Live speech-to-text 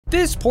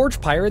This porch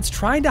pirate's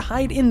trying to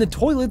hide in the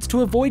toilets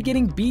to avoid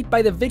getting beat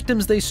by the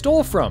victims they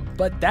stole from,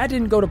 but that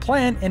didn't go to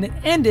plan and it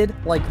ended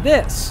like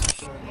this.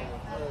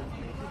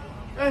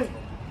 Hey.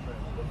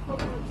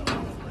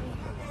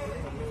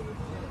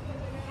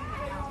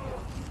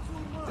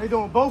 They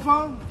doing both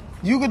of them?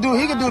 He could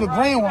do the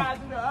green one.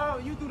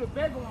 You do the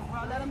bigger one,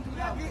 bro. Let him do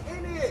that. Get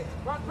in here.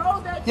 Bro,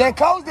 close that door. Yeah,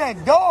 close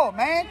that door,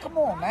 man. Come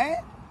on,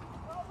 man.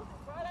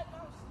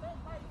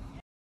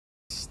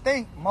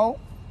 Stink, Mo.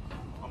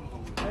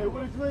 Hey,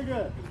 where the drink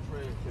at?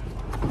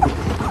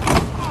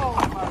 Oh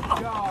my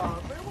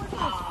God, man.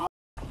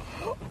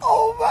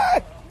 Oh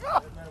my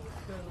God.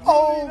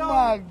 Oh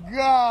my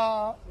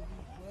God.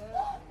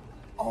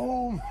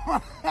 Oh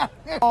my.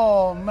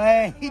 Oh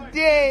man, he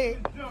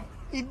dead.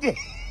 He dead.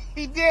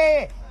 He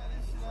dead.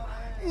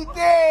 He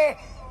dead.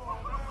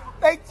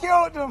 They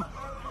killed him.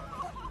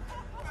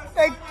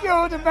 They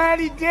killed him, man.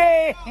 He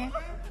dead.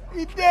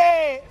 He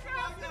dead.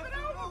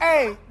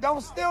 Hey,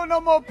 don't steal no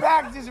more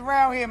packages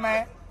around here,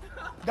 man.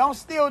 Don't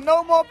steal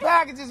no more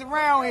packages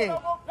around here.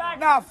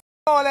 Nah, f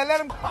all that.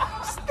 Let him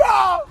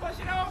stop.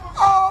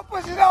 Oh,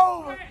 push it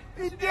over.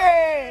 He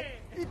dead.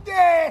 He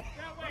dead.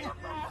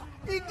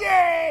 He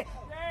dead.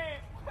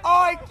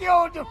 Oh, he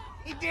killed him.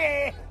 He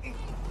dead.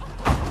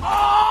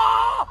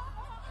 Oh!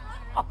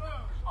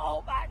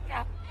 Oh my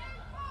God.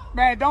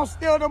 Man, don't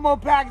steal no more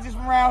packages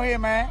from around here,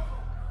 man.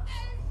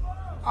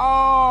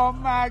 Oh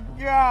my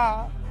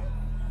God.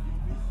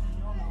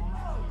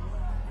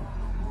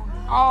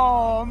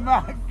 Oh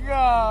my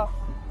God.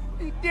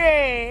 He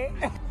dead.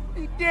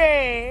 He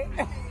dead.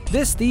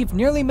 This thief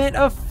nearly met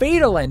a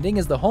fatal ending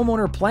as the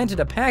homeowner planted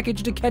a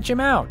package to catch him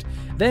out.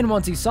 Then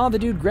once he saw the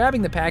dude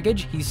grabbing the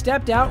package, he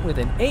stepped out with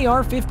an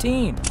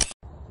AR-15.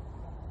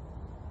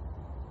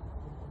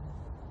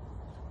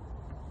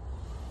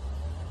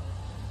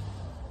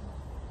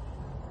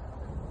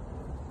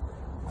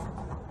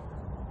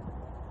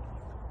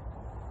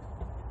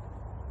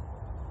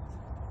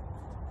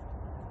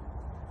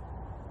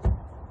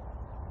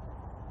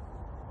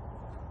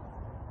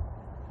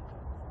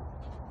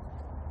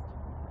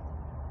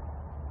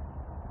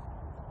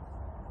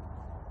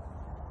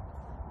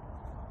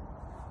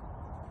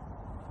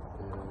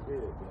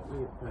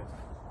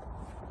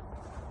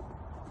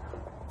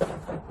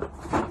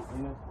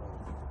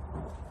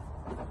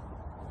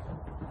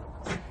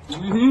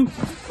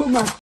 Put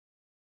my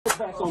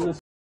back on this.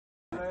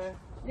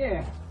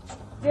 Yeah.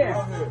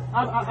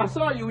 I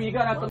saw you when you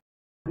got out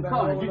the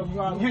car.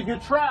 You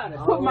tried it.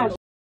 Put my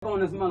on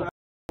this mother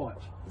porch.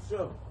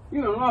 Sure.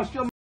 You done lost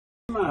your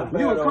mind.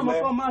 You would come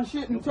up on my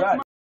shit and take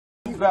my.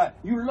 You got it.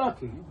 You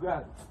lucky. You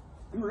got it.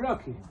 You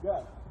lucky. You got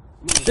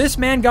it. This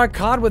man got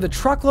caught with a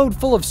truckload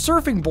full of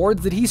surfing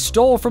boards that he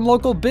stole from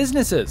local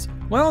businesses.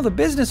 Well, the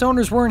business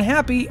owners weren't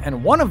happy,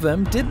 and one of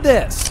them did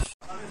this.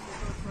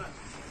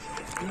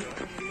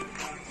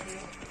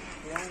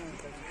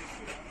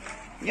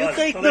 You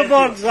take the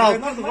box out.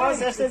 Not the box,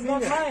 that's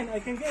not mine. I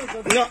can get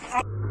it. No.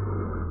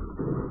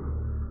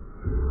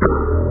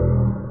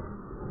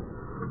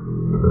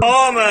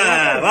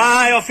 Toma!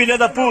 Vai, ó filho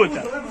da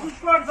puta!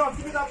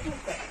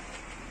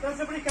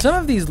 Some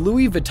of these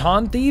Louis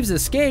Vuitton thieves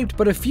escaped,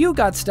 but a few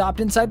got stopped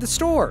inside the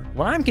store.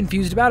 What I'm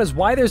confused about is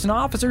why there's an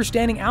officer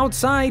standing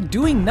outside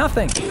doing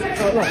nothing.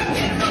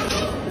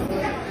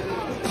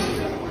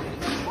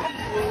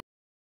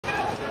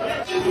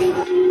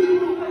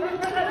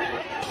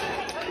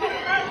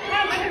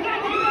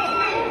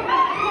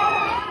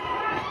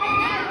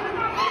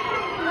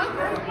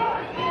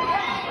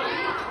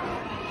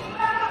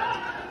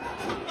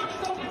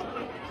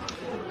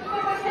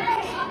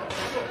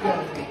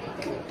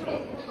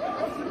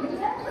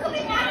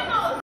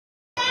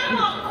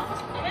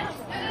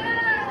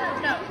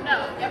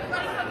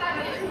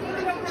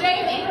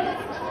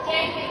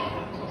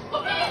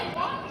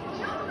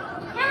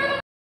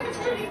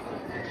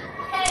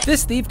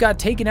 This thief got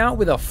taken out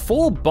with a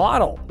full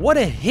bottle. What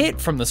a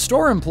hit from the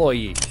store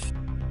employee.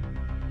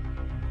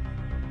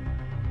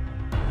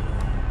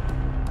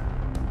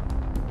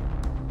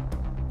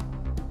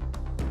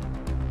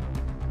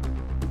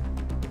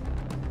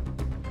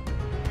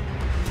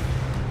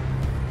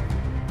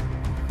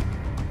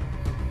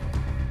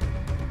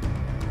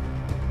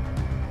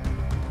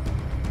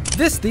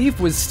 This thief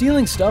was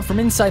stealing stuff from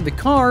inside the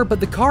car, but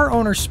the car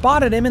owner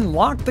spotted him and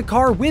locked the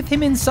car with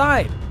him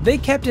inside. They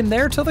kept him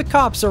there till the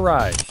cops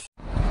arrived.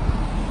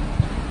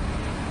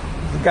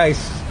 The guy's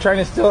trying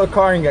to steal a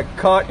car and get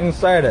caught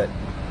inside it.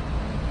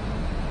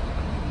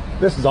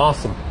 This is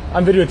awesome.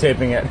 I'm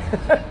videotaping it.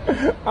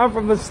 I'm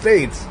from the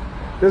States.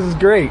 This is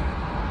great.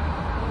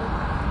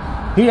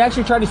 He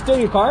actually tried to steal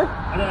your car?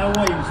 I don't know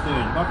what he was doing.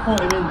 I caught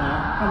him in there,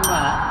 come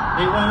back,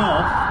 he went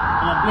off,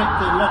 and I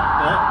blipped it,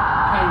 locked it,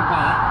 came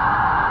back.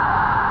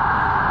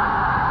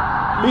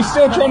 He's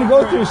still trying to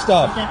go through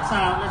stuff. He gets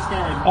out, let's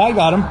get him. I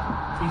got him.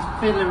 He's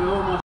fiddling with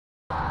all my.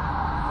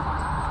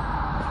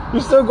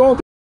 You're still going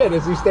through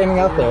Is he standing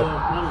out there?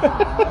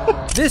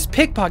 This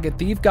pickpocket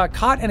thief got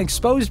caught and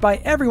exposed by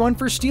everyone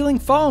for stealing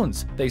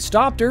phones. They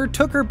stopped her,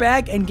 took her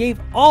bag, and gave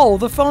all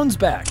the phones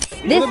back.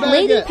 This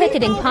lady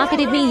picketing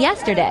pocketed me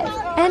yesterday,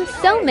 and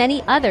so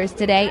many others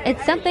today at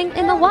something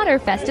in the water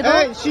festival.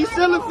 Hey, she's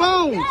stealing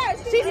phones.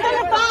 She's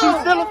stealing phones. She's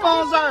stealing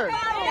phones, sir.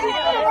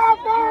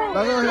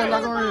 Look over here,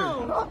 look over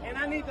here. And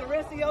I need the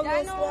rest of your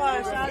little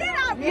squad.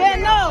 Yeah,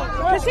 no.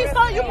 Because she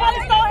stole, you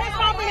probably stole his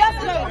phone from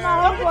yesterday.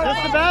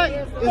 That's the bag?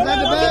 Is that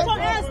the bag? She's going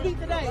to ask me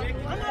today.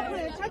 I'm not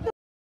playing. Check the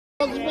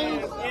Hey,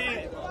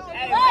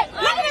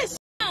 look at this.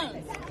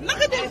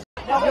 Look at this.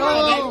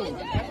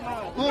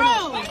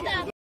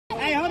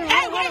 Hey, hold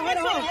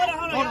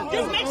on.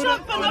 Just make sure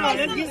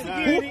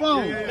Who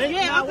phone?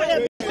 Yeah,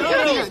 okay.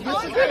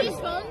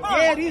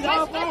 Yeah, these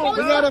are phones.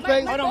 We got a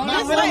face. Hold on.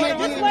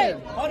 This way.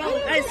 Hold on.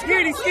 Hey,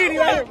 security right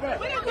here.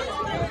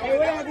 Hey,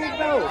 where are these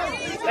those?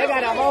 They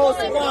got a whole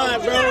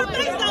squad, bro.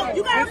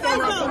 You got a face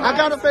though. I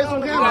got a face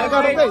on camera. I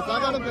got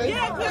a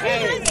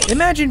face.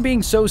 Imagine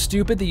being so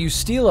stupid that you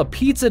steal a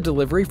pizza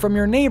delivery from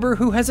your neighbor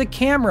who has a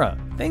camera.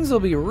 Things will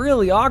be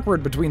really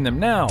awkward between them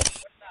now.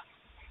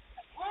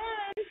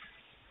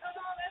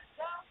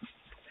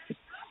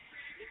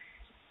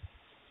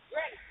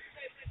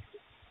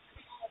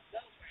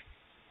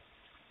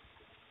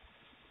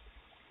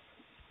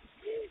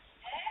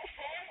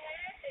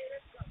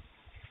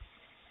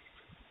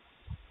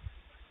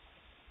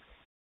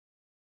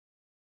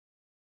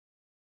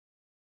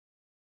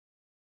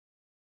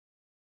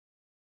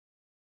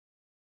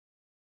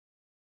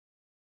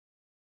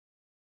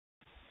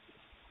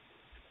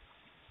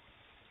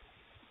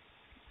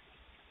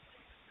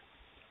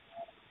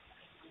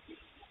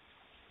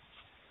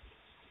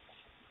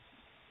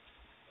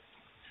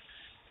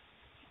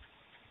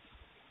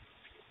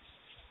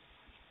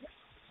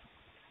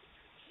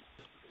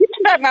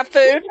 Back my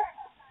food.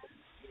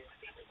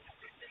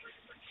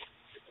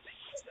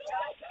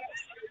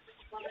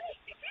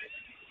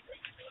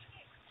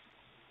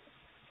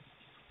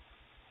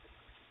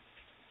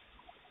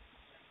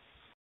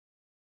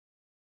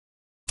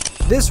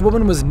 This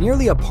woman was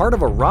nearly a part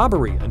of a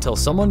robbery until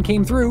someone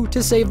came through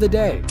to save the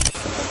day.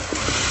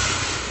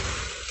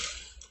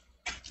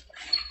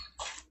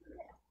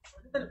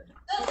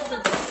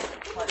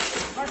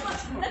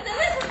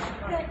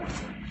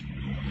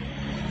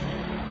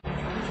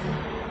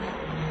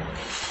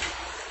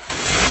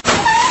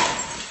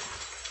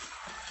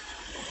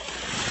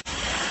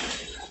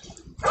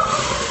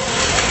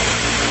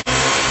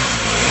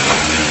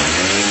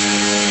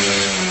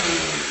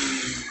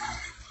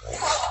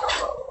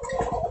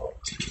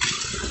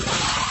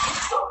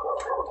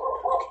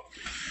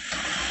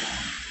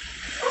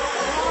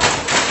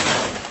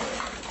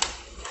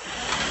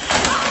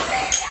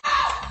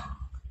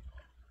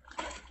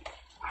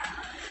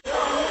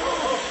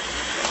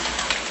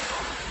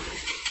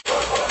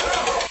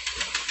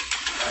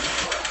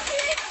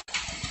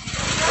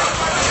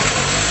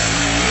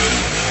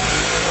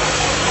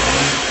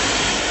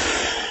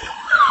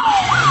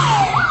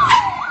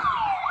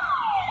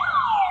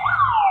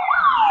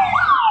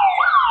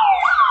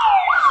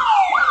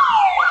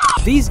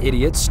 These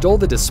idiots stole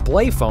the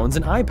display phones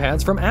and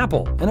iPads from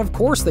Apple, and of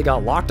course they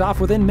got locked off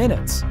within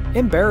minutes.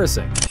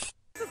 Embarrassing.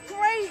 This is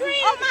crazy.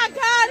 Oh my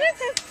God, this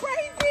is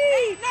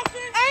crazy.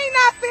 Ain't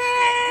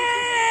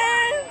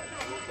nothing.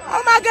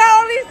 Oh my God,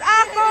 all these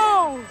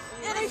iPhones.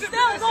 And they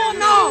still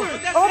going on.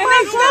 Oh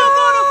my God.